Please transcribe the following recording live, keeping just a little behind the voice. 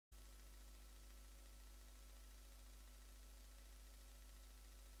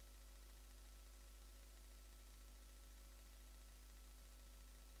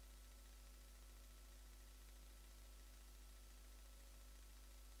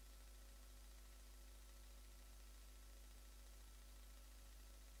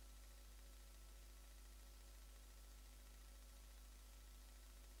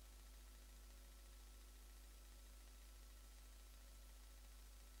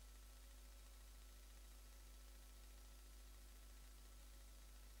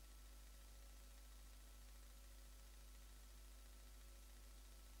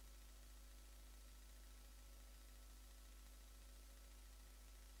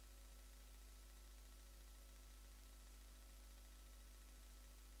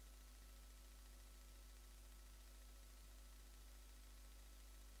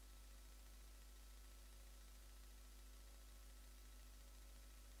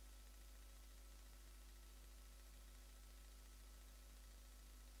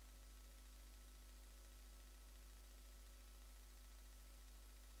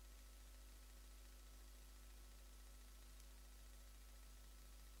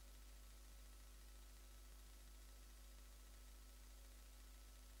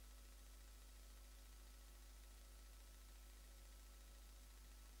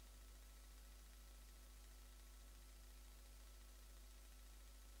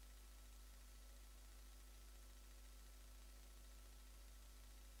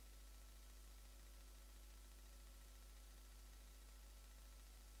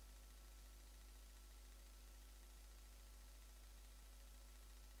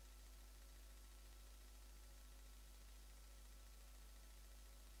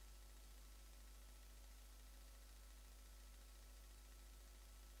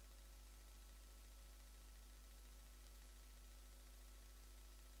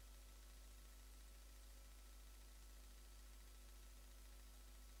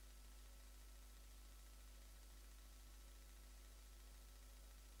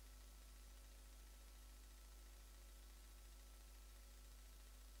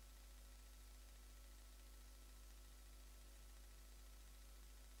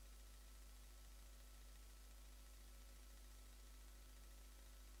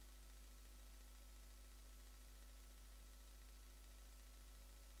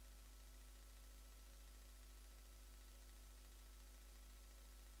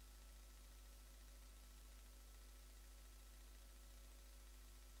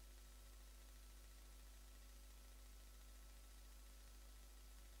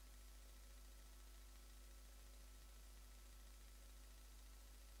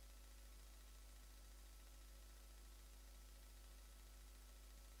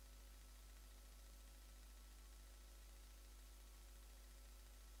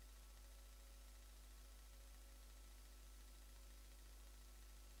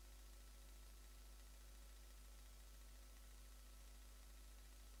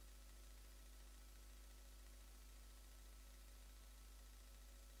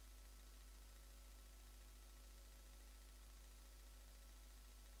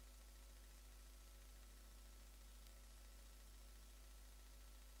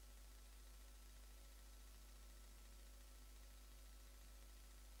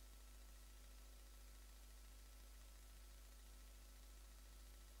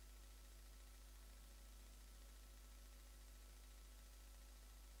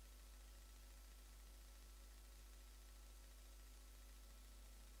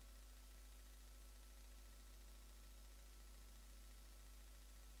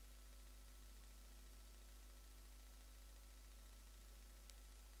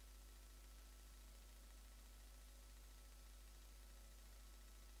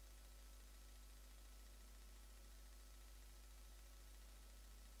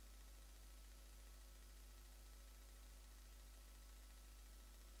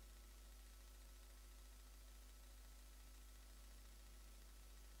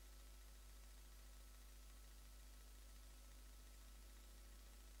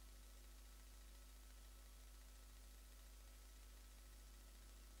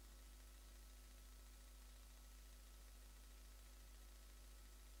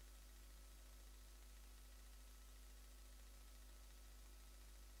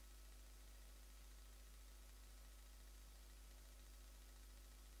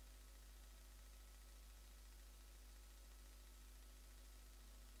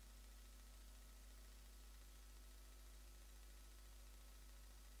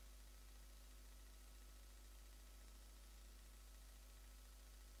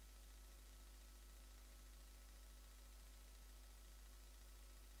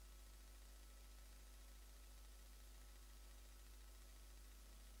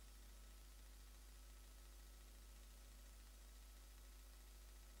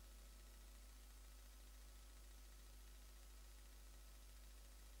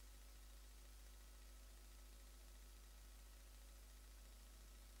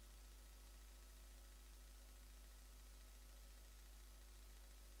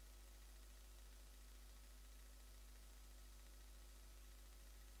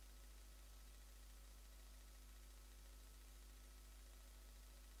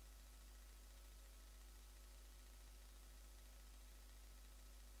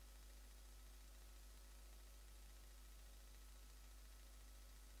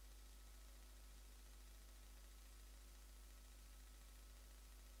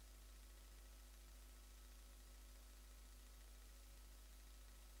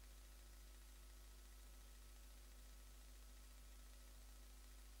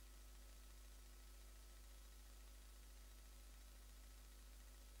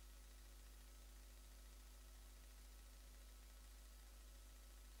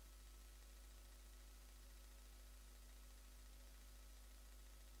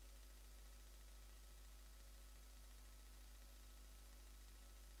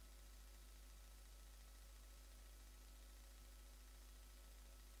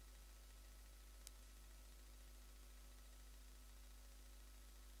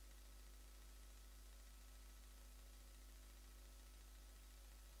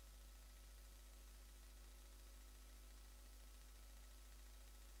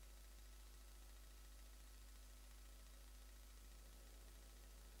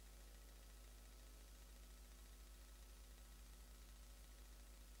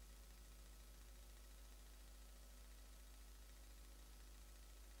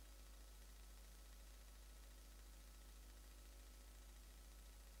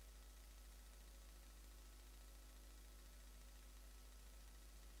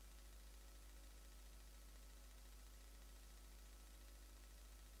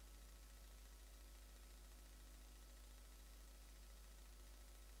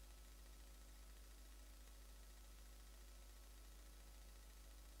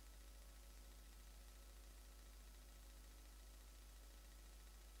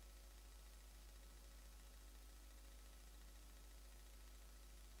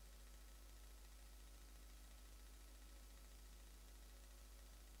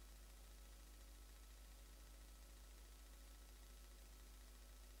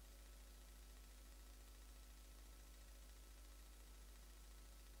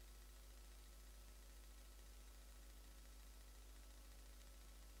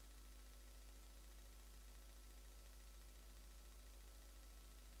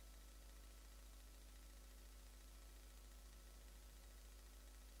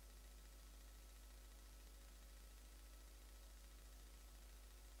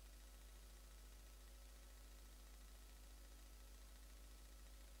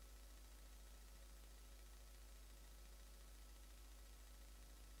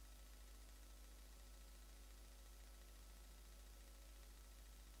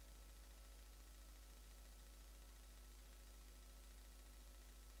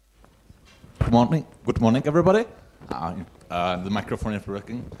Good morning, everybody. The microphone is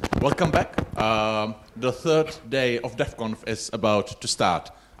working. Welcome back. The third day of DEF CONF is about to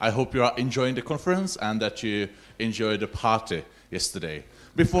start. I hope you are enjoying the conference and that you enjoyed the party yesterday.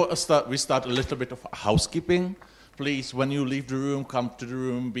 Before we start a little bit of housekeeping. Please, when you leave the room, come to the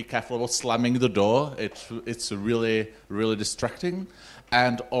room. Be careful about slamming the door. It's really, really distracting.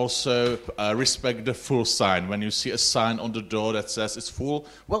 And also respect the full sign. When you see a sign on the door that says it's full,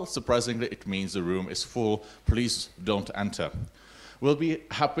 well, surprisingly, it means the room is full. Please don't enter. We'll be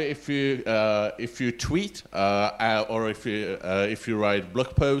happy if you tweet or if you write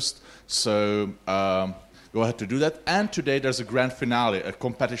blog post. So go ahead to do that. And today there's a grand finale, a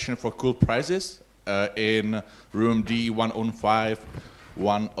competition for cool prizes in room D105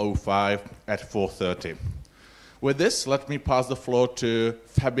 at 4:30. With this, let me pass the floor to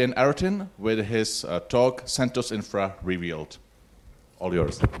Fabian Arrotin with his talk, CentOS Infra Revealed. All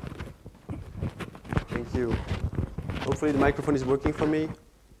yours. Thank you. Hopefully the microphone is working for me.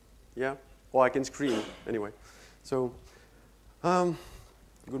 Yeah? Or I can scream, anyway. So,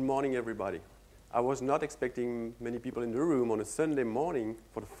 good morning, everybody. I was not expecting many people in the room on a Sunday morning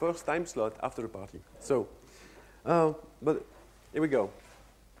for the first time slot after the party. So, but here we go.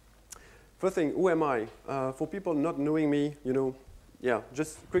 First thing, who am I? For people not knowing me,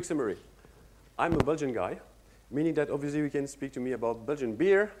 just quick summary. I'm a Belgian guy, meaning that obviously you can speak to me about Belgian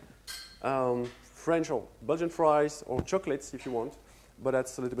beer, French or Belgian fries, or chocolates if you want, but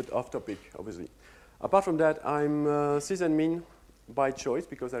that's a little bit off topic, obviously. Apart from that, I'm sysadmin by choice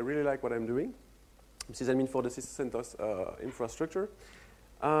because I really like what I'm doing. I'm sysadmin for the CentOS infrastructure.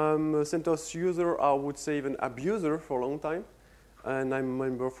 I'm a CentOS user, I would say even abuser for a long time. And I'm a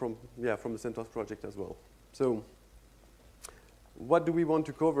member from the CentOS project as well. So what do we want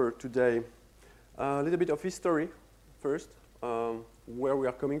to cover today? A little bit of history first, where we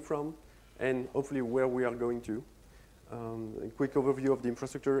are coming from, and hopefully where we are going to. A quick overview of the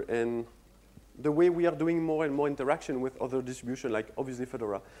infrastructure and the way we are doing more and more interaction with other distributions, like obviously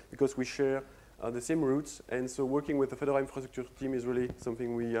Fedora, because we share the same roots. And so working with the Fedora infrastructure team is really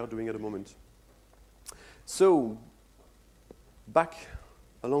something we are doing at the moment. So, back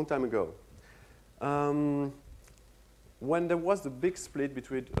a long time ago, when there was the big split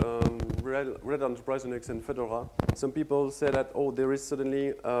between Red Enterprise Linux and Fedora, some people said that, oh, there is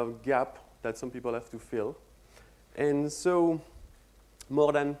suddenly a gap that some people have to fill. And so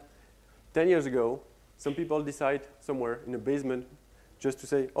more than 10 years ago, some people decide somewhere in a basement just to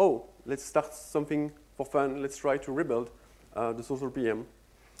say, oh, let's start something for fun. Let's try to rebuild the social PM.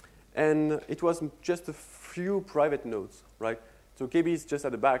 And it was just a few private nodes, right? So KB is just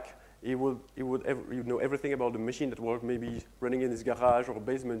at the back. He would know everything about the machine that was maybe running in his garage or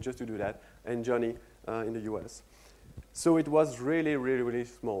basement just to do that, and Johnny in the US. So it was really, really, really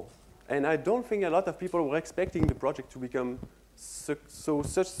small. And I don't think a lot of people were expecting the project to become so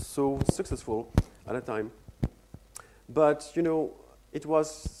successful at the time. But it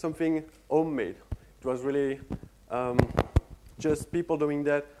was something homemade. It was really just people doing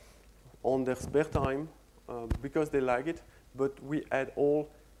that on their spare time because they like it. But we had all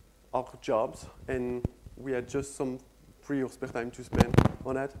our jobs, and we had just some free or spare time to spend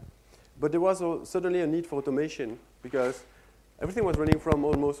on that. But there was suddenly a need for automation because everything was running from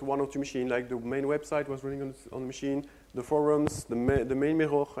almost one or two machines. Like the main website was running on machine, the forums, the main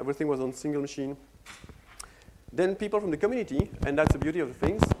mirror, everything was on single machine. Then people from the community, and that's the beauty of the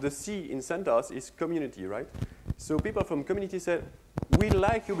things, the C in CentOS is community, right? So people from community said, we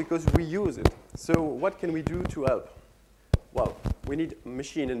like you because we use it. So what can we do to help? Well, we need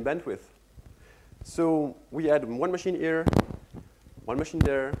machine and bandwidth. So we had one machine here, one machine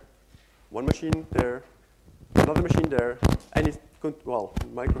there, one machine there, another machine there, and it's, well, the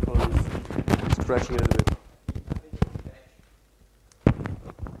microphone is crashing a little bit.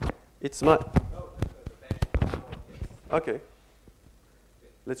 It's my, okay.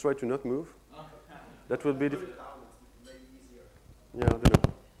 Let's try to not move. That will be difficult. Yeah, I don't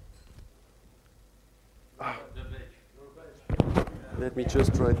know. Let me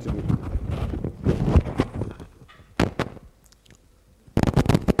just try to.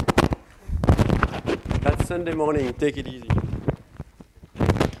 That's Sunday morning. Take it easy.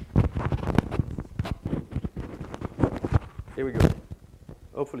 Here we go.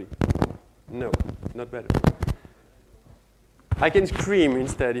 Hopefully. No, not better. I can scream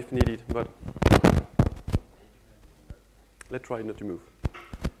instead if needed, but let's try not to move.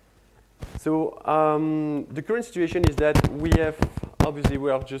 So the current situation is that we have, obviously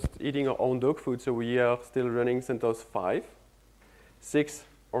we are just eating our own dog food, so we are still running CentOS 5, 6,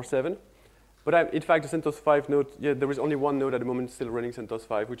 or 7. But in fact, the CentOS 5 node, yeah, there is only one node at the moment still running CentOS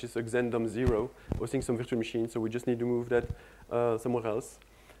 5, which is a Xendom 0, hosting some virtual machine, so we just need to move that somewhere else.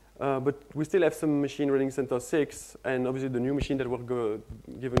 But we still have some machine running CentOS 6, and obviously the new machine that were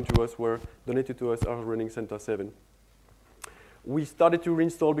given to us, were donated to us, are running CentOS 7. We started to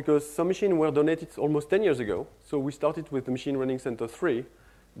reinstall because some machines were donated almost 10 years ago. So we started with the machine running CentOS 3,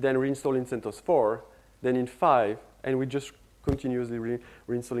 then reinstall in CentOS 4, then in 5, and we just continuously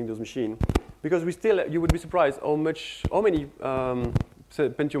reinstalling those machines. Because we still, you would be surprised how many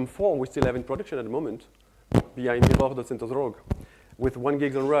Pentium 4 we still have in production at the moment behind mirror.centos.org with 1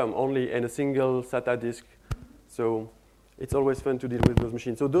 gig on RAM only and a single SATA disk. So it's always fun to deal with those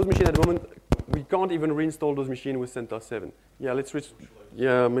machines. So those machines at the moment, we can't even reinstall those machines with CentOS 7. Yeah, let's switch.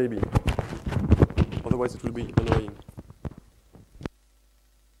 Yeah, maybe. Otherwise, it will be annoying.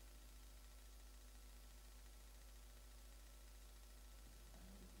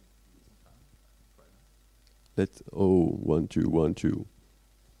 Oh, 1, 2, 1, 2.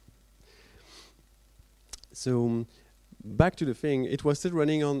 So back to the thing, it was still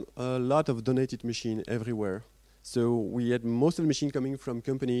running on a lot of donated machine everywhere. So we had most of the machine coming from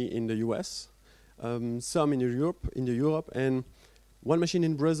company in the US, some in Europe, and one machine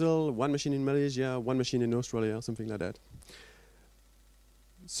in Brazil, one machine in Malaysia, one machine in Australia, something like that.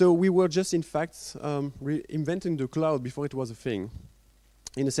 So we were just, in fact, reinventing the cloud before it was a thing,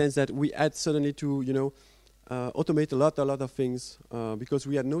 in the sense that we had suddenly to, automate a lot of things because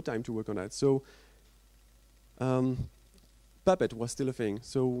we had no time to work on that. So Puppet was still a thing.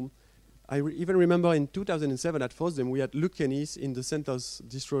 So I even remember in 2007 at FOSDEM, we had Luke Kennis in the CentOS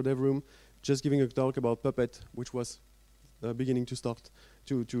distro dev room just giving a talk about Puppet, which was beginning to start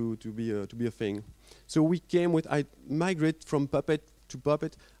to be a thing. So we came with, I migrate from Puppet to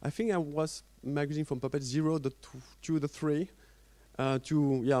Puppet. I think I was migrating from Puppet 0 to the 3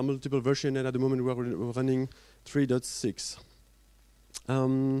 to multiple version, and at the moment we're running 3.6.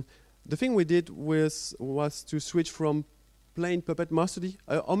 The thing we did was to switch from plain Puppet mastery.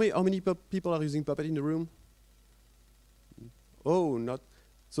 How many people are using Puppet in the room? Oh, not.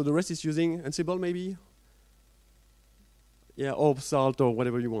 So the rest is using Ansible maybe? Yeah, or Salt or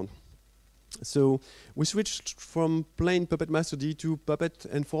whatever you want. So we switched from plain Puppet mastery to Puppet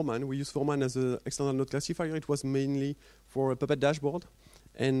and Foreman. We use Foreman as an external node classifier. It was mainly for a Puppet dashboard.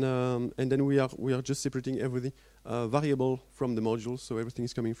 And then we are just separating every variable from the modules, so everything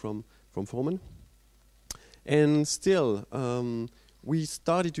is coming from Foreman. And still, we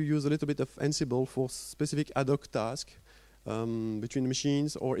started to use a little bit of Ansible for specific ad hoc tasks between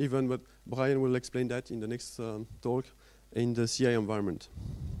machines, or even, but Brian will explain that in the next talk, in the CI environment.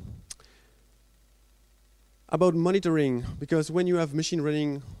 About monitoring, because when you have machine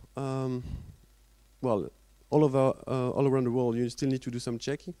running, all around the world, you still need to do some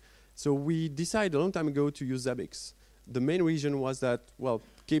checking. So we decided a long time ago to use Zabbix. The main reason was that, well,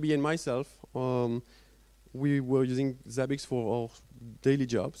 KB and myself, we were using Zabbix for our daily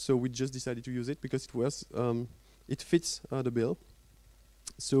job. So we just decided to use it because it fits the bill.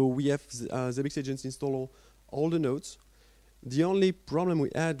 So we have Zabbix agents install all the nodes. The only problem we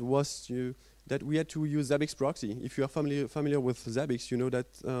had was that we had to use Zabbix proxy. If you are familiar with Zabbix, you know that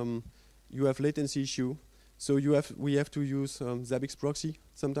you have latency issue. So we have to use Zabbix proxy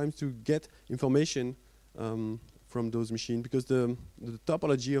sometimes to get information from those machines, because the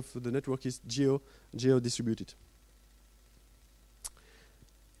topology of the network is geo-distributed.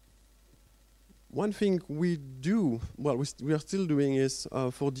 One thing we do, well, we are still doing is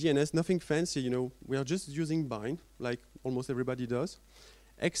for DNS, nothing fancy, we are just using bind, like almost everybody does,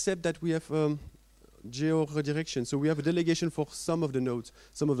 except that we have geo-redirection. So we have a delegation for some of the nodes,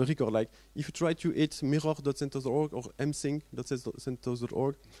 some of the record. Like if you try to hit mirror.centos.org or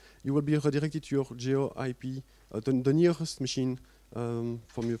msync.centos.org, you will be redirected to your geo-IP, the nearest machine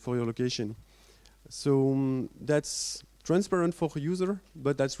for your location. So that's transparent for a user,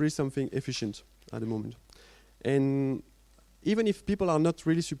 but that's really something efficient at the moment. And even if people are not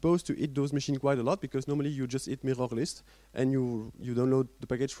really supposed to hit those machines quite a lot, because normally you just hit mirror list and you download the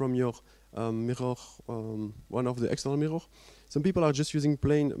package from your mirror, one of the external mirror. Some people are just using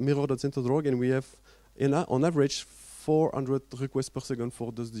plain mirror.centos.org, and we have on average 400 requests per second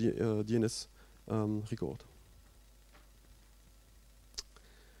for those DNS record.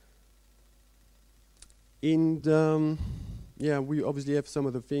 We obviously have some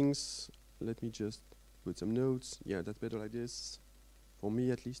other things. Let me just put some notes. Yeah, that's better like this, for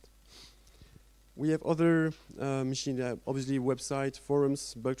me at least. We have other machine, obviously website,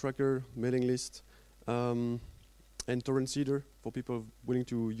 forums, bug tracker, mailing list, and torrent seeder for people willing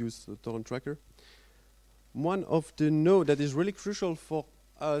to use the torrent tracker. One of the nodes that is really crucial for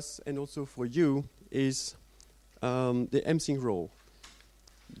us and also for you is the msync role.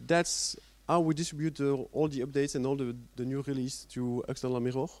 That's how we distribute all the updates and all the new release to external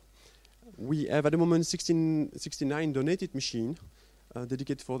mirror. We have at the moment 69 donated machines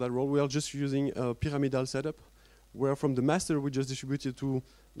dedicated for that role. We are just using a pyramidal setup, where from the master we just distribute it to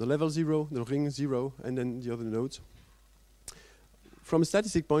the level 0, the ring 0, and then the other nodes. From a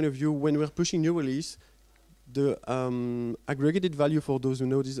statistic point of view, when we're pushing new release, the aggregated value for those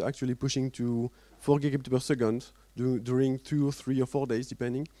nodes is actually pushing to 4 gigabits per second during 2 or 3 or 4 days,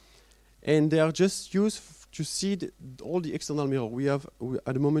 depending. And they are just used to seed all the external mirror.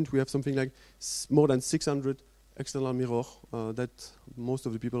 At the moment, we have something like more than 600 external mirror that most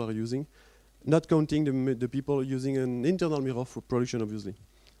of the people are using, not counting the people using an internal mirror for production, obviously.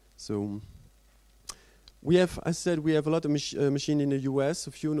 So we have, as said, we have a lot of machines in the US,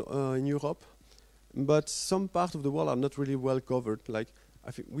 a few in Europe, but some parts of the world are not really well covered. Like, I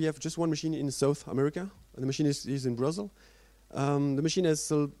think we have just one machine in South America. The machine is in Brazil. The machine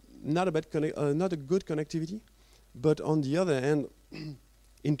has not a good connectivity, but on the other hand,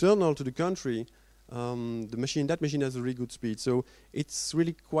 internal to the country, that machine has a really good speed. So it's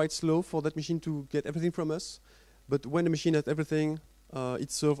really quite slow for that machine to get everything from us. But when the machine has everything,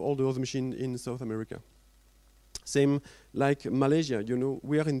 it serves all the other machines in South America. Same like Malaysia. You know,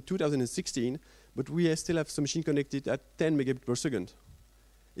 we are in 2016, but we still have some machine connected at 10 megabits per second.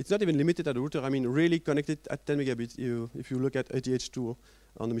 It's not even limited at the router. I mean, really connected at 10 megabits if you look at ATH2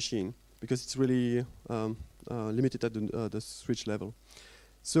 on the machine, because it's really limited at the switch level.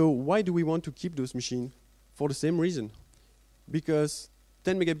 So why do we want to keep those machines? For the same reason. Because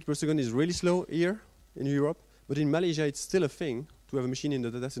 10 megabits per second is really slow here in Europe, but in Malaysia it's still a thing to have a machine in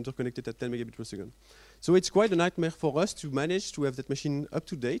the data center connected at 10 megabits per second. So it's quite a nightmare for us to manage to have that machine up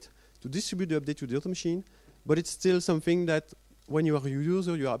to date, to distribute the update to the other machine, but it's still something that when you are a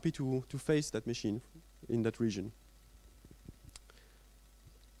user, you're happy to face that machine in that region.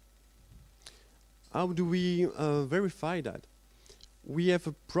 How do we verify that? We have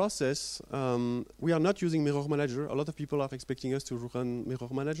a process. We are not using Mirror Manager. A lot of people are expecting us to run Mirror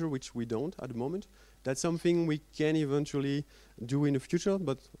Manager, which we don't at the moment. That's something we can eventually do in the future,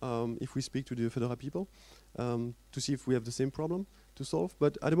 but if we speak to the Fedora people to see if we have the same problem to solve.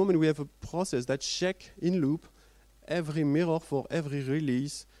 But at the moment, we have a process that checks in loop every mirror for every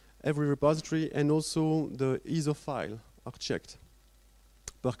release, every repository, and also the ISO file are checked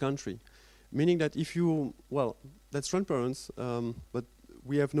per country. Meaning that if you, well, that's transparent, but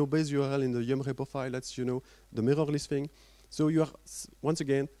we have no base URL in the yum repo file. That's, you know, the mirror list thing. So you are, once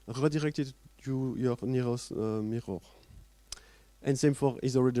again, redirected to your nearest mirror. And same for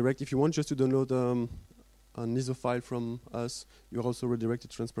ISO redirect. If you want just to download an ISO file from us, you're also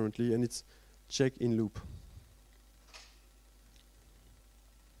redirected transparently, and it's check in loop.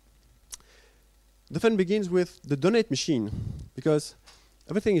 The fun begins with the donate machine, because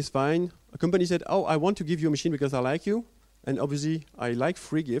everything is fine. A company said, oh, I want to give you a machine because I like you. And obviously, I like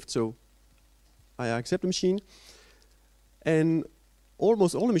free gifts, so I accept the machine. And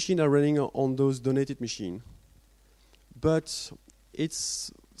almost all the machines are running on those donated machines. But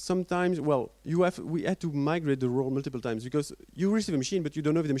it's sometimes, well, we had to migrate the role multiple times, because you receive a machine, but you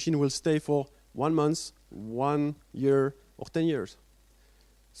don't know if the machine will stay for 1 month, 1 year, or 10 years.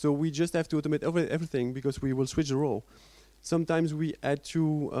 So we just have to automate everything, because we will switch the role. Sometimes we had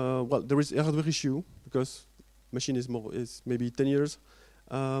to, well, there is a hardware issue, because machine is maybe 10 years.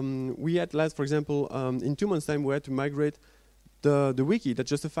 We had for example, in 2 months' time, we had to migrate the wiki. That's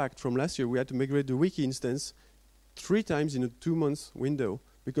just a fact from last year. We had to migrate the wiki instance 3 times in a 2 months window,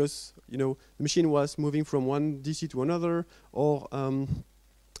 because, you know, the machine was moving from one DC to another, or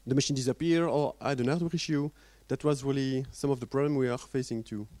the machine disappeared, or had an hardware issue. That was really some of the problem we are facing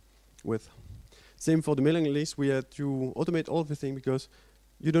with. Same for the mailing list. We had to automate all of the thing, because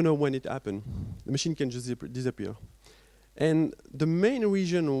you don't know when it happened. The machine can just disappear. And the main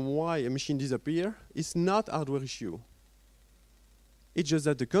reason why a machine disappears is not hardware issue. It's just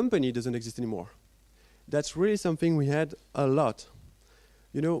that the company doesn't exist anymore. That's really something we had a lot.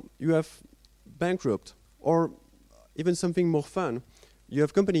 You know, you have bankrupt, or even something more fun. You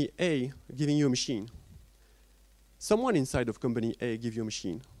have company A giving you a machine. Someone inside of company A give you a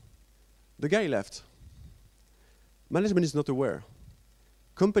machine. The guy left. Management is not aware.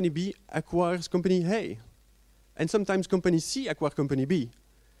 Company B acquires company A. And sometimes company C acquires company B.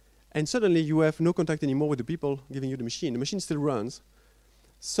 And suddenly you have no contact anymore with the people giving you the machine. The machine still runs.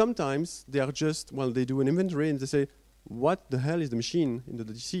 Sometimes they are just, well, they do an inventory and they say, what the hell is the machine in the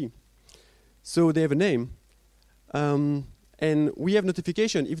DC? So they have a name. And we have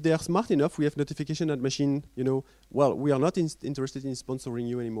notification. If they are smart enough, we have notification that machine, well, we are not interested in sponsoring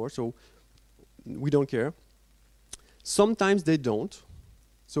you anymore, so we don't care. Sometimes they don't.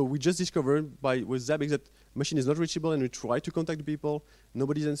 So we just discovered with Zabbix that machine is not reachable, and we try to contact the people.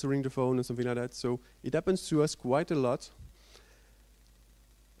 Nobody's answering the phone or something like that. So it happens to us quite a lot.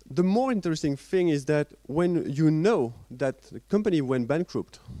 The more interesting thing is that when you know that the company went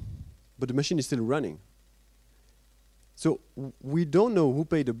bankrupt, but the machine is still running. So we don't know who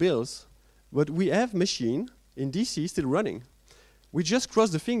paid the bills, but we have machine in DC still running. We just cross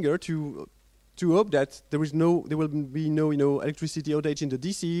the finger to hope that there will be no electricity outage in the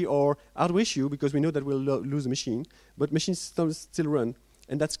DC or hardware issue, because we know that we'll lose the machine, but machines still run.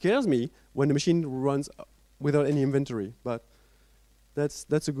 And that scares me when the machine runs without any inventory. But that's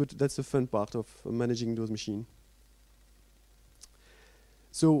a fun part of managing those machines.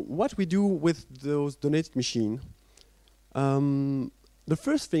 So what we do with those donated machines, the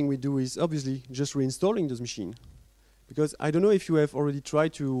first thing we do is obviously just reinstalling those machines. Because I don't know if you have already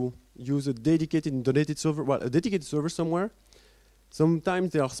tried to use a dedicated donated server, well, a dedicated server somewhere.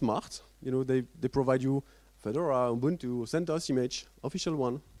 Sometimes they are smart. They provide you Fedora, Ubuntu, CentOS image, official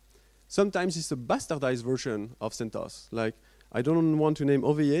one. Sometimes it's a bastardized version of CentOS. Like, I don't want to name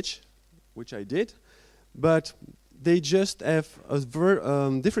OVH, which I did, but they just have a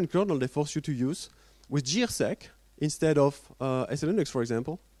different kernel they force you to use with GRSec instead of SLNX, for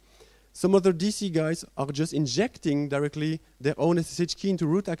example. Some other DC guys are just injecting directly their own SSH key into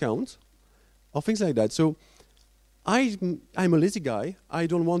root account or things like that. So I'm a lazy guy. I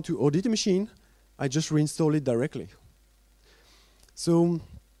don't want to audit a machine. I just reinstall it directly. So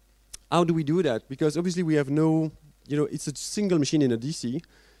how do we do that? Because obviously we have it's a single machine in a DC.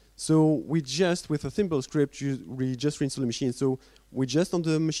 So we just, with a simple script, we just reinstall the machine. So we just on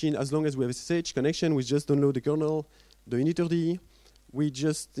the machine, as long as we have SSH connection, we just download the kernel, the initrd. We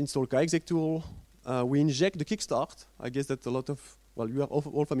just install KExec tool. We inject the kickstart. I guess that's a lot of, well, you are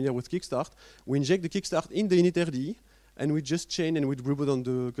all familiar with kickstart. We inject the kickstart in the initrd, and we just chain and we reboot on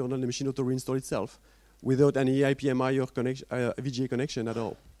the kernel, the machine auto reinstall itself without any IPMI or VGA connection at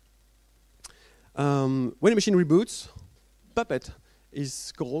all. When the machine reboots, Puppet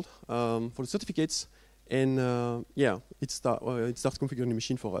is called for the certificates, and it starts configuring the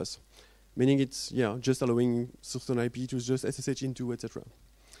machine for us. Meaning it's just allowing certain IP to just SSH into, etc.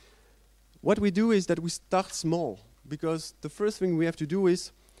 What we do is that we start small, because the first thing we have to do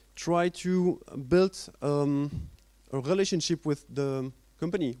is try to build a relationship with the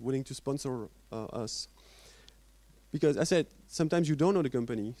company willing to sponsor us. Because as I said, sometimes you don't know the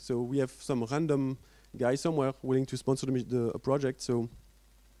company, so we have some random guy somewhere willing to sponsor the project, so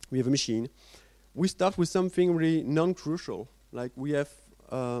we have a machine. We start with something really non-crucial, like we have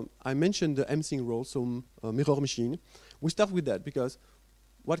I mentioned the msync role, so mirror machine. We start with that because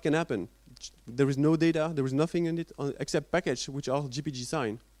what can happen? There is no data, there is nothing in it except package, which are GPG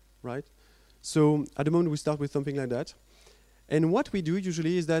sign, right? So at the moment we start with something like that. And what we do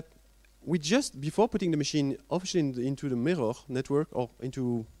usually is that we just, before putting the machine officially into the mirror network or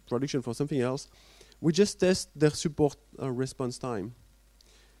into production for something else, we just test their support response time.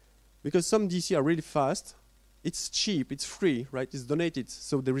 Because some DC are really fast, it's cheap, it's free, right? It's donated,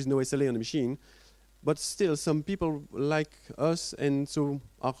 so there is no SLA on the machine. But still, some people like us and so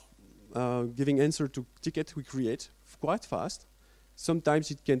are giving answer to tickets we create quite fast.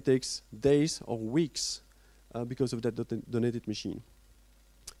 Sometimes it can take days or weeks because of that donated machine.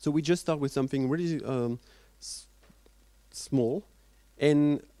 So we just start with something really small,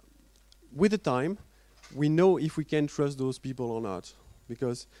 and with the time, we know if we can trust those people or not,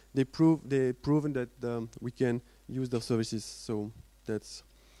 because they've proven that we can use their services. So that's.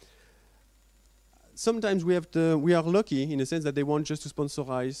 Sometimes we are lucky in the sense that they want just to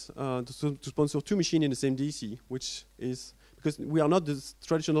sponsorize to sponsor two machines in the same DC, which is because we are not the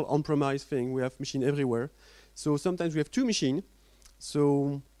traditional on-premise thing. We have machine everywhere, so sometimes we have two machines.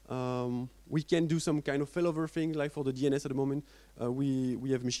 So we can do some kind of failover thing, like for the DNS at the moment.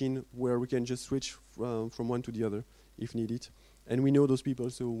 We have machine where we can just switch from one to the other if needed, and we know those people,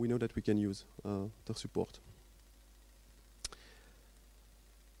 so we know that we can use their support.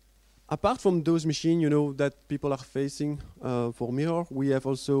 Apart from those machines, that people are facing for Mirror, we have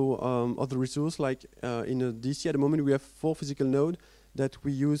also other resources. Like in a DC at the moment, we have 4 physical nodes that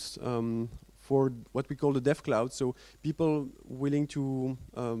we use for what we call the dev cloud. So people willing to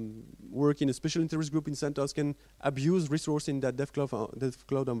work in a special interest group in CentOS can abuse resource in that dev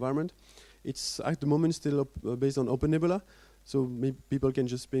cloud environment. It's at the moment still based on OpenNebula, so people can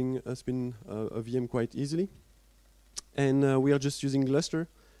just spin a VM quite easily. And we are just using Gluster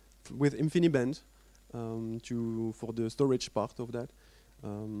with InfiniBand for the storage part of that.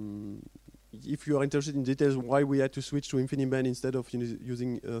 If you are interested in details why we had to switch to InfiniBand instead of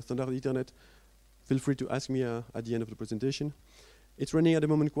using standard Ethernet, feel free to ask me at the end of the presentation. It's running at the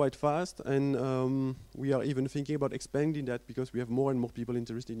moment quite fast, and we are even thinking about expanding that because we have more and more people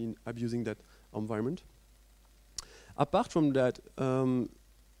interested in abusing that environment. Apart from that,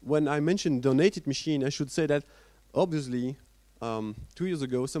 when I mentioned donated machine, I should say that obviously 2 years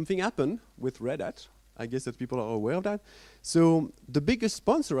ago something happened with Red Hat. I guess that people are aware of that. So the biggest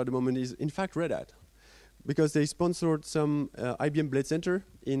sponsor at the moment is in fact Red Hat, because they sponsored some IBM Blade Center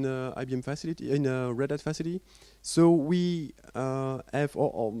in IBM facility, in a Red Hat facility. So we have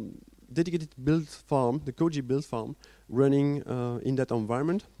our dedicated build farm, the Koji build farm, running in that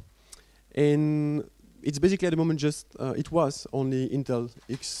environment. And it's basically at the moment just, it was only Intel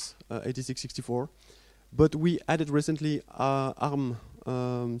x86-64, but we added recently ARM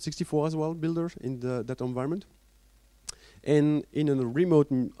 64 as well, builder in that environment. And in a remote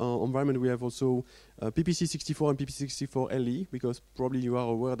environment, we have also PPC64 and PPC64LE, because probably you are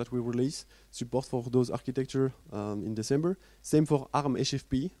aware that we release support for those architecture in December. Same for ARM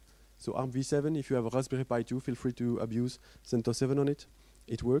HFP, so ARM v7. If you have a Raspberry Pi 2, feel free to abuse CentOS 7 on it.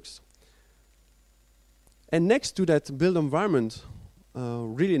 It works. And next to that build environment,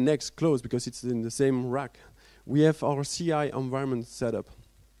 really next, close, because it's in the same rack, we have our CI environment set up.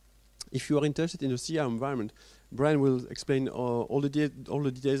 If you are interested in the CI environment, Brian will explain all the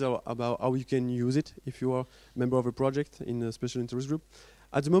details about how you can use it if you are a member of a project in a special interest group.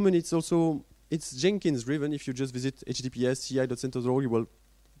 At the moment, it's Jenkins driven. If you just visit https ci.centos.org, you will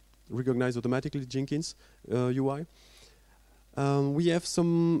recognize automatically Jenkins UI. We have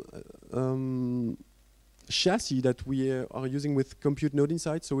some chassis that we are using with compute node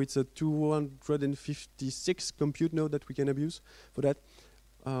inside. So it's a 256 compute node that we can abuse for that.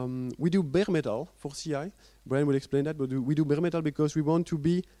 We do bare metal for CI. Brian will explain that, but we do bare metal because we want to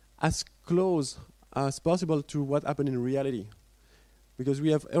be as close as possible to what happened in reality. Because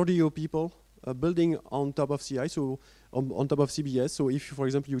we have RDO people building on top of CI, so on top of CBS. So if, for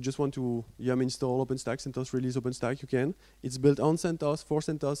example, you just want to yum install OpenStack, CentOS release OpenStack, you can. It's built on CentOS, for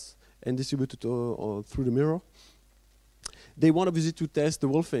CentOS, and distributed through the mirror. They want obviously to test the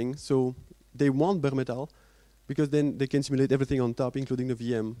whole thing, so they want bare metal, because then they can simulate everything on top, including the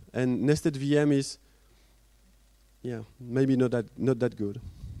VM. And nested VM is, yeah, maybe not that good.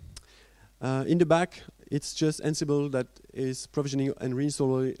 In the back, it's just Ansible that is provisioning and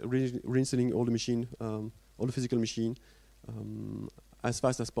reinstalling all the machine, all the physical machine, as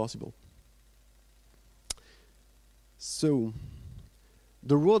fast as possible. So,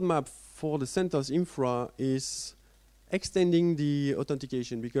 the roadmap for the CentOS Infra is extending the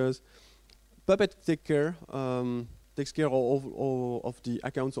authentication, because Puppet takes care of the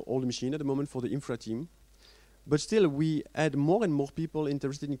accounts of all the machines at the moment for the infra team. But still, we add more and more people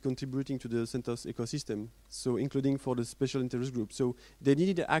interested in contributing to the CentOS ecosystem, so including for the special interest group. So they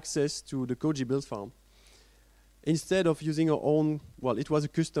needed access to the Koji build farm. Instead of using our own, well, it was a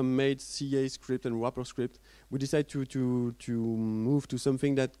custom-made CA script and wrapper script, we decided to move to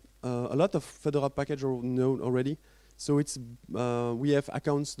something that a lot of Fedora packages know already. So it's we have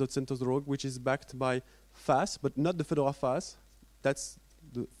accounts.centos.org, which is backed by FAS, but not the Fedora FAS. That's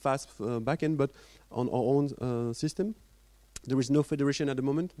the FAS backend, but on our own system. There is no federation at the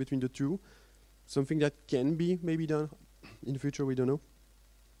moment between the two. Something that can be maybe done in the future, we don't know.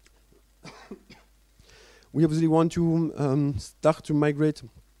 We obviously want to start to migrate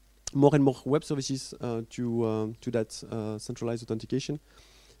more and more web services to that centralized authentication.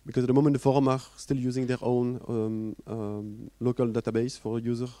 Because at the moment, the forum are still using their own local database for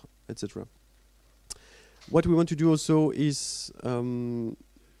user, etc. What we want to do also is a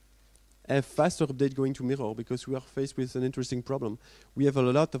faster update going to mirror, because we are faced with an interesting problem. We have a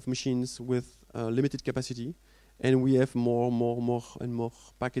lot of machines with limited capacity, and we have more and more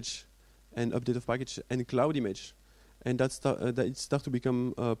package and update of package and cloud image. And that it starts to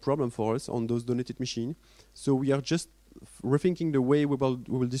become a problem for us on those donated machines. So we are just rethinking the way we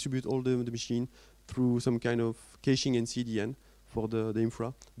will distribute all the machine through some kind of caching and CDN for the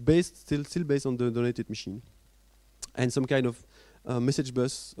infra, still based on the donated machine. And some kind of message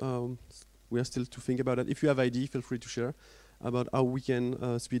bus, we are still to think about that. If you have idea, feel free to share about how we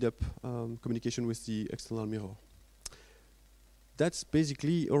can speed up communication with the external mirror. That's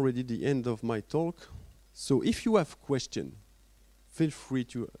basically already the end of my talk. So if you have question, feel free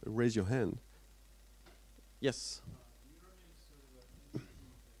to raise your hand. Yes?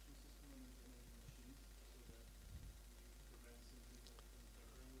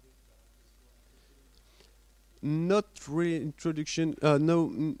 Not reintroduction,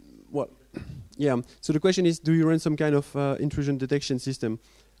 no, well, Yeah, so the question is, do you run some kind of intrusion detection system?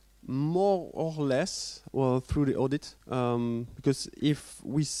 More or less, well, through the audit, because if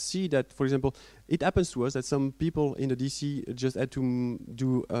we see that, for example, it happens to us that some people in the DC just had to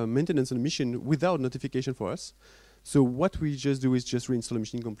do maintenance on a machine without notification for us. So what we just do is just reinstall the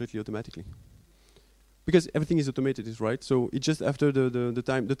machine completely automatically. Because everything is automated, right? So it just after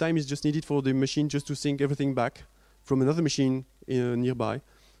the time is just needed for the machine just to sync everything back from another machine nearby.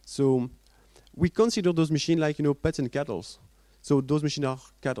 So we consider those machines like, you know, pets and cattle. So those machines are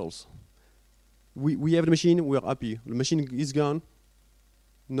cattle. We have the machine, we are happy. The machine is gone,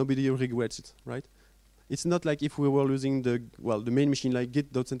 nobody regrets it, right? It's not like if we were using the main machine like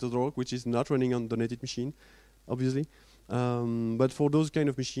git.centOS, which is not running on donated machine, obviously. But for those kind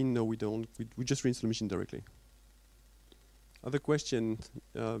of machine, no, we don't. We just reinstall the machine directly. Other question?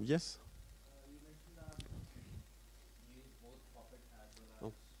 Yes? You mentioned that you use both Puppet as well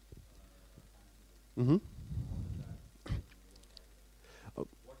as Mm-hmm.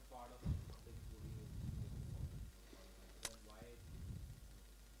 What part of Puppet would you use? Why?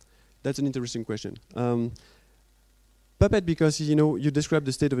 That's an interesting question. Puppet, because you know you describe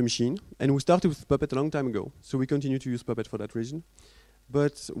the state of a machine, and we started with Puppet a long time ago, so we continue to use Puppet for that reason.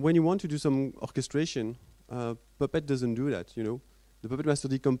 But when you want to do some orchestration, Puppet doesn't do that. You know, the Puppet master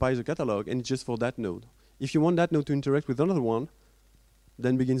decompiles a catalog, and it's just for that node. If you want that node to interact with another one,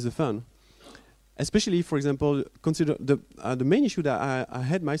 then begins the fun. Especially, for example, consider the main issue that I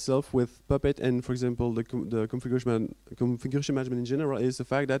had myself with Puppet and, for example, the configuration management in general is the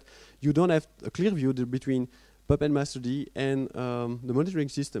fact that you don't have a clear view between Puppet masterd and the monitoring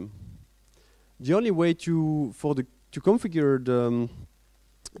system. The only way to configure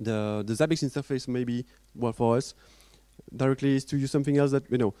the Zabbix interface, maybe, well, for us directly, is to use something else that,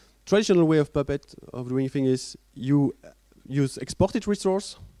 you know, traditional way of Puppet of doing things is you use exported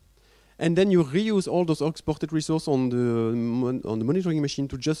resource, and then you reuse all those exported resources on the monitoring machine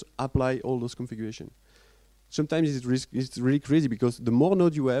to just apply all those configuration. Sometimes it's really crazy because the more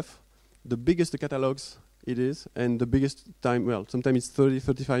nodes you have, the biggest the catalogs it is, and the biggest time, well, sometimes it's 30,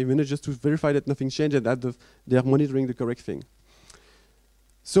 35 minutes just to verify that nothing changed and that they are monitoring the correct thing.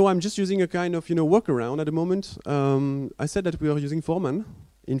 So I'm just using a kind of, you know, workaround at the moment. I said that we are using Foreman.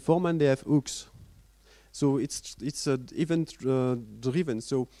 In Foreman, they have hooks. So it's event driven.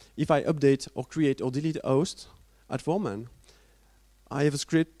 So if I update or create or delete a host at Foreman, I have a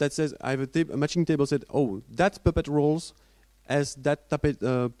script that says I have a matching table said, oh, that Puppet roles as that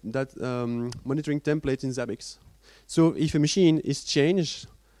monitoring template in Zabbix. So if a machine is changed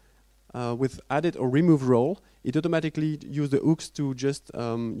with added or remove role, it automatically use the hooks to just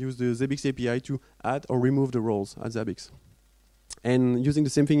use the Zabbix API to add or remove the roles at Zabbix. And using the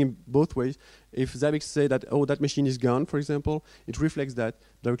same thing in both ways, if Zabbix say that, oh, that machine is gone, for example, it reflects that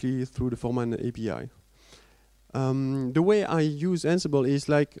directly through the Foreman API. The way I use Ansible is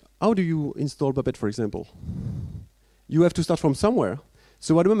like, how do you install Puppet, for example? You have to start from somewhere.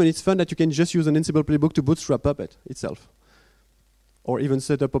 So at the moment, it's fun that you can just use an Ansible playbook to bootstrap Puppet itself, or even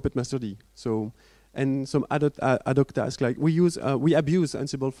set up Puppet masterd. So, and some ad hoc tasks like we abuse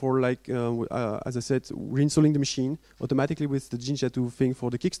Ansible for like, as I said, reinstalling the machine automatically with the Jinja2 thing for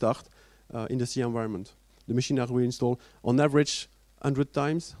the kickstart in the C environment. The machine are reinstalled on average 100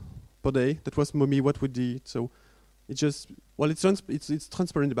 times per day. That was maybe what we did. So it just, well, it's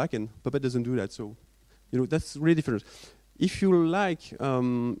transparent in the backend. Puppet doesn't do that. So, you know, that's really different. If you like,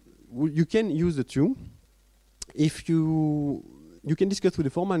 you can use the two. If you can discuss with the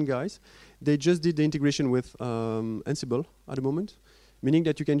Foreman guys. They just did the integration with Ansible at the moment, meaning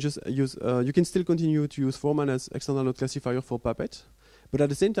that you can just use, you can still continue to use Foreman as external node classifier for Puppet, but at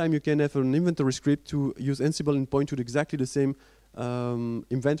the same time you can have an inventory script to use Ansible and point to exactly the same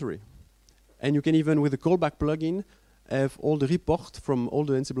inventory. And you can even, with the callback plugin, have all the report from all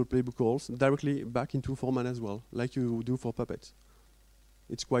the Ansible playbook calls directly back into Foreman as well, like you do for Puppet.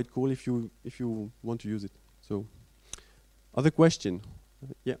 It's quite cool if you want to use it. So, other question?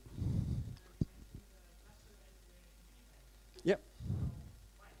 Yeah. Yeah.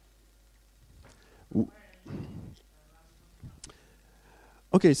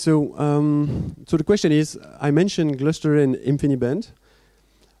 Okay, so so the question is, I mentioned Gluster and InfiniBand.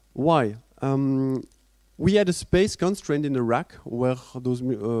 Why? We had a space constraint in the rack where those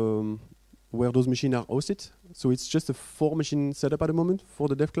machines are hosted. So it's just a 4-machine setup at the moment for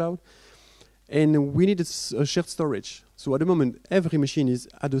the dev cloud. And we needed a shared storage. So at the moment, every machine is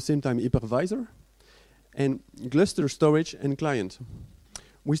at the same time hypervisor and Gluster storage and client.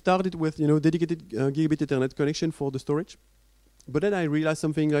 We started with dedicated gigabit Ethernet connection for the storage. But then I realized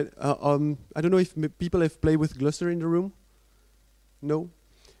something like, I don't know if people have played with Gluster in the room. No?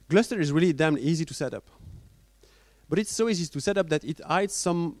 Gluster is really damn easy to set up. But it's so easy to set up that it hides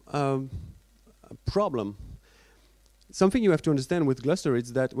some problem. Something you have to understand with Gluster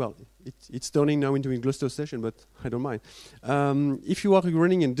is that, well, it's turning now into a Gluster session, but I don't mind. If you are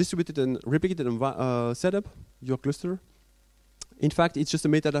running a distributed and replicated setup, your cluster, in fact, it's just a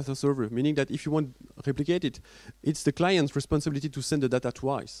metadata server, meaning that if you want to replicate it, it's the client's responsibility to send the data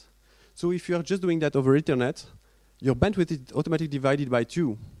twice. So if you are just doing that over Ethernet, your bandwidth is automatically divided by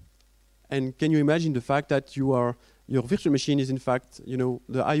 2. And can you imagine the fact that your virtual machine is, in fact,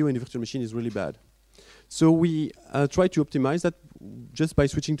 the I/O in the virtual machine is really bad. So we try to optimize that just by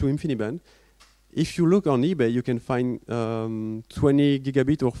switching to InfiniBand. If you look on eBay, you can find 20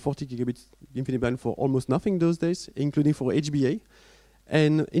 gigabit or 40 gigabit InfiniBand for almost nothing those days, including for HBA.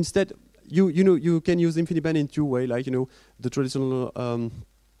 And instead, you can use InfiniBand in 2 ways, like the traditional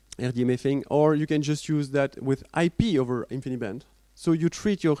RDMA thing, or you can just use that with IP over InfiniBand. So you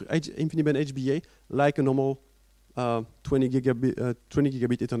treat your InfiniBand HBA like a normal 20 gigabit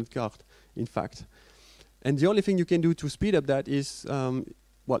Ethernet card, in fact. And the only thing you can do to speed up that is,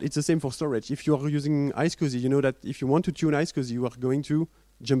 well, it's the same for storage. If you are using iSCSI, you know that if you want to tune iSCSI, you are going to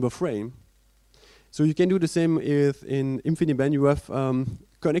jumbo frame. So you can do the same in InfiniBand. You have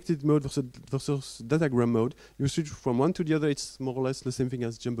connected mode versus datagram mode. You switch from one to the other. It's more or less the same thing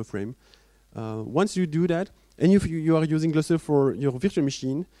as jumbo frame. Once you do that, and if you are using Gluster for your virtual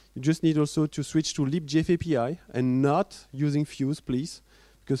machine, you just need also to switch to libgf API and not using Fuse, please,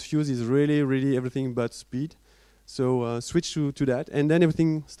 because Fuse is really, really everything but speed. So switch to that, and then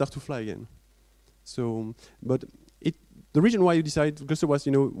everything starts to fly again. So, but the reason why you decided Gluster was,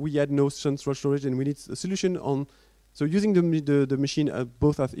 we had no central storage, and we need a solution on. So using the machine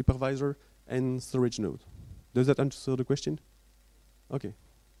both as hypervisor and storage node. Does that answer the question? Okay.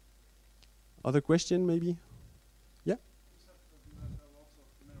 Other question, maybe? Yeah. You said that you have lots of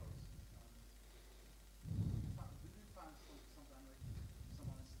mirrors. Did you find sometimes like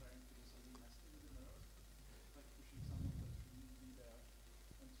someone is trying to do something nasty with the mirrors, like pushing something that shouldn't be there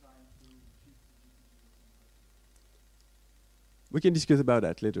and trying to cheat the GPU or something? We can discuss about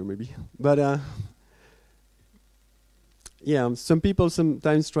that later, maybe. But yeah, some people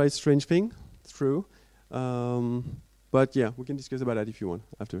sometimes try strange things. True. But yeah, we can discuss about that if you want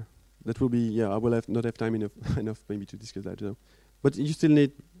after. That will be, yeah, I will not have time enough maybe to discuss that. But you still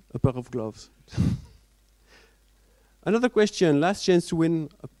need a pair of gloves. Another question, last chance to win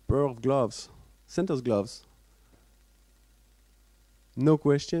a pair of gloves. CentOS gloves. No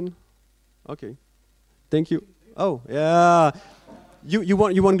question? Okay. Thank you. Oh, yeah. You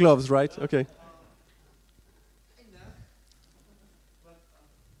want gloves, right? Okay.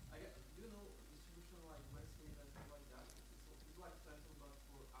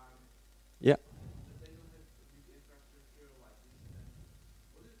 Yeah. They don't have big infrastructure like this.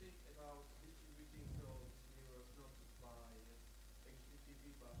 What do you think about distributing those mirrors not by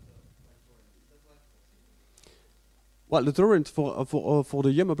HTTP but by torrent? Is that like possible? Well, the torrent for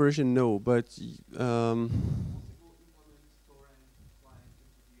the YUM operation, no, but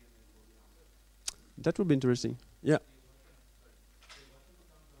that would be interesting. Yeah.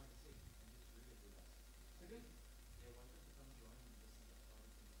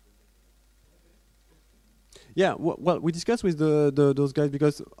 Yeah, well, we discussed with those guys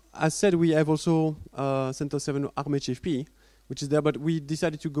because, as said, we have also CentOS 7 ARM HFP, which is there, but we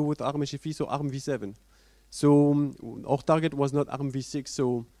decided to go with ARM HFP, so ARM v7. So our target was not ARM v6,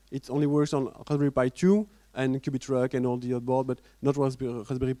 so it only works on Raspberry Pi 2 and Qubit Truck and all the other board, but not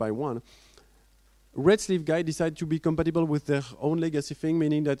Raspberry Pi 1. Red Sleeve guy decided to be compatible with their own legacy thing,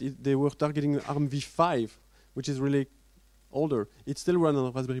 meaning that they were targeting ARM v5, which is really older. It still runs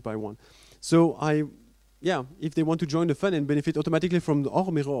on Raspberry Pi 1. So yeah, if they want to join the fun and benefit automatically from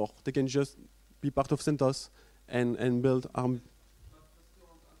our mirror, they can just be part of CentOS and build ARM. But still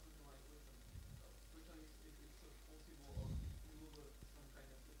want to answer to my question. Question is if it's possible or remove some kind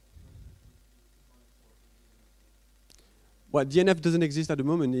of Well, DNF doesn't exist at the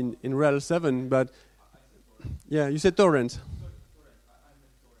moment in RHEL 7, but yeah, you said torrent. Sorry, torrent. I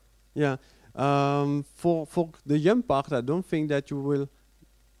meant torrent. Yeah, for the YUM part, I don't think that you will.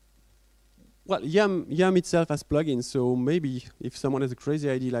 Well, YUM itself has plugins, so maybe if someone has a crazy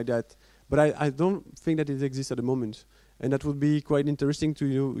idea like that, but I don't think that it exists at the moment, and that would be quite interesting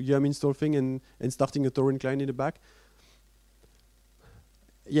to YUM install thing and starting a torrent client in the back.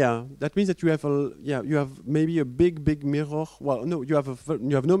 Yeah, that means that you have maybe a big mirror. Well, no, you have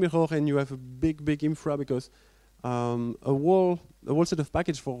no mirror and you have a big infra because a whole set of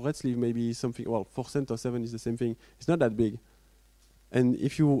package for Red Sleeve maybe something. Well, for CentOS 7 is the same thing. It's not that big. And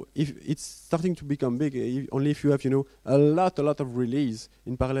if it's starting to become big, only if you have a lot of release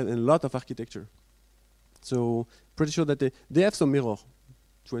in parallel and a lot of architecture. So pretty sure that they have some mirror.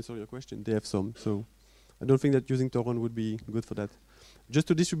 To answer your question, they have some. So I don't think that using Toron would be good for that. Just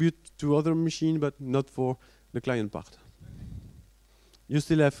to distribute to other machine, but not for the client part. You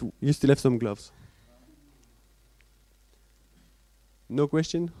still have some gloves. No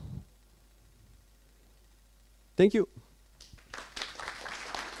question? Thank you.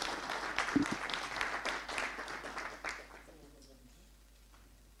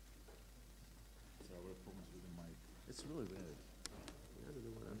 It's really weird. I don't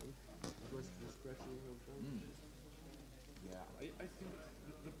know what happened. It was just crashing all the time. Yeah, I think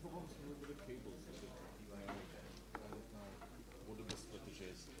the problems with the cables is that I don't know what the best strategy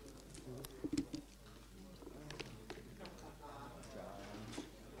is.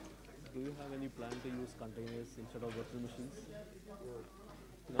 Do you have any plan to use containers instead of virtual machines?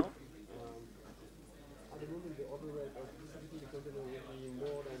 No? At the moment, the override of distributing the container will be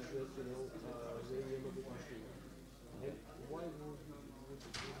more than just, VM of the machine. And why would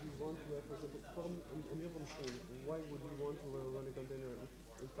we want to have, for example, from a mirror machine, why would we want to run a container?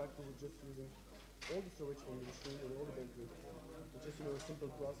 In fact, we were just using all the storage on the machine and all the bandwidth. It's just, a simple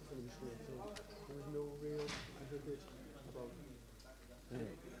process on the machine. So there is no real advantage about it.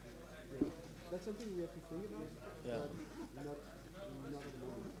 Yeah. That's something we have to think about, Yeah. but not at the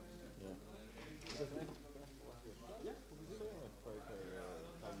moment. Yeah.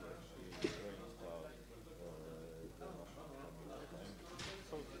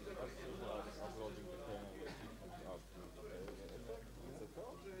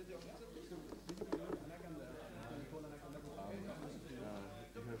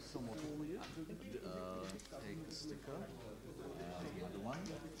 You have some more for you. Take a sticker. Another one.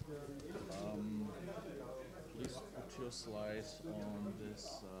 Please put your slides on this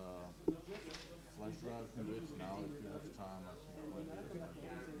flash drive. You can do it now if you have time. I think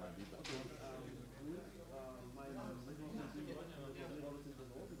it might be better.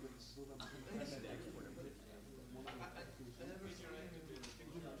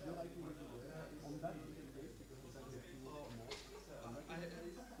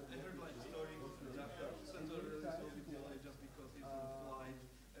 I heard like a story that CentOS is so deployed just because it's on flight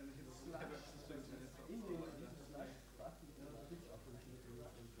and he doesn't have access to internet.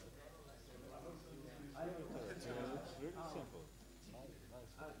 It's really simple.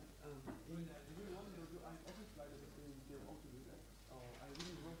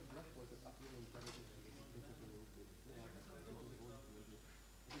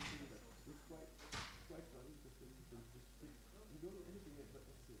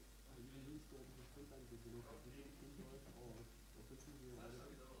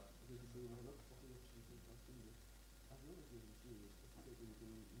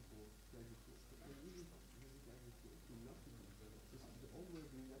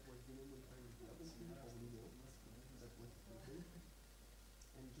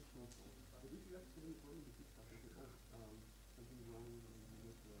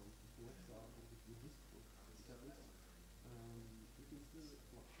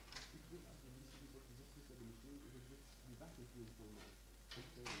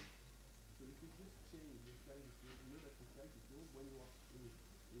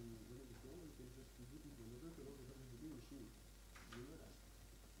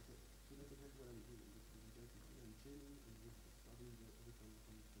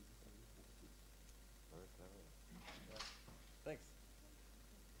 Thanks.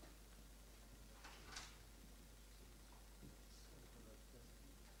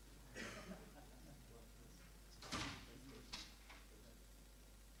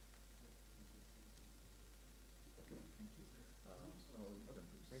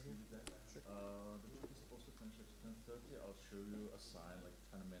 The talk is supposed to finish at 10:30. I'll show you a sign like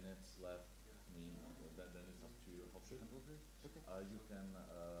 10 minutes left. I mean, then it's up to you how to handle it. Okay. You can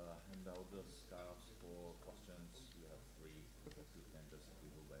hand out the scarves for questions. You have 3. Okay. You can just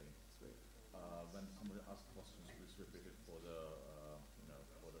give away. When somebody asks questions, please repeat it for the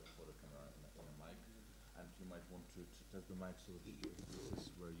for the camera in a mic. And you might want to test the mic so this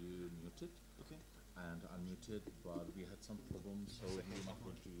is where you mute it. Okay. And unmuted, but we had some problems, so we're not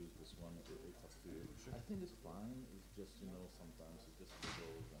going to use this one. It's up to you. Sure. I think it's fine. It's just sometimes it just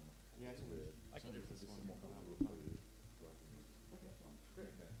goes and it's weird. I can do this one more comfortable for you. Okay, fine.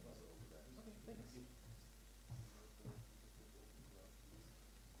 Great. Okay, thanks.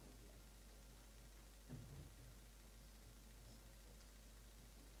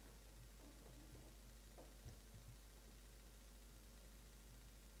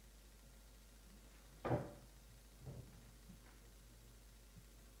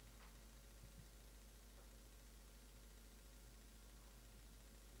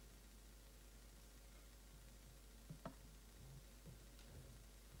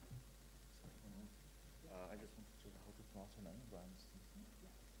 afternoon, Brian Stinson.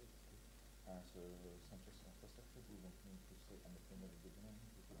 So CentOS infrastructure, do you want me to say anything at the beginning?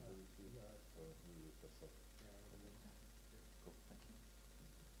 Or you yourself?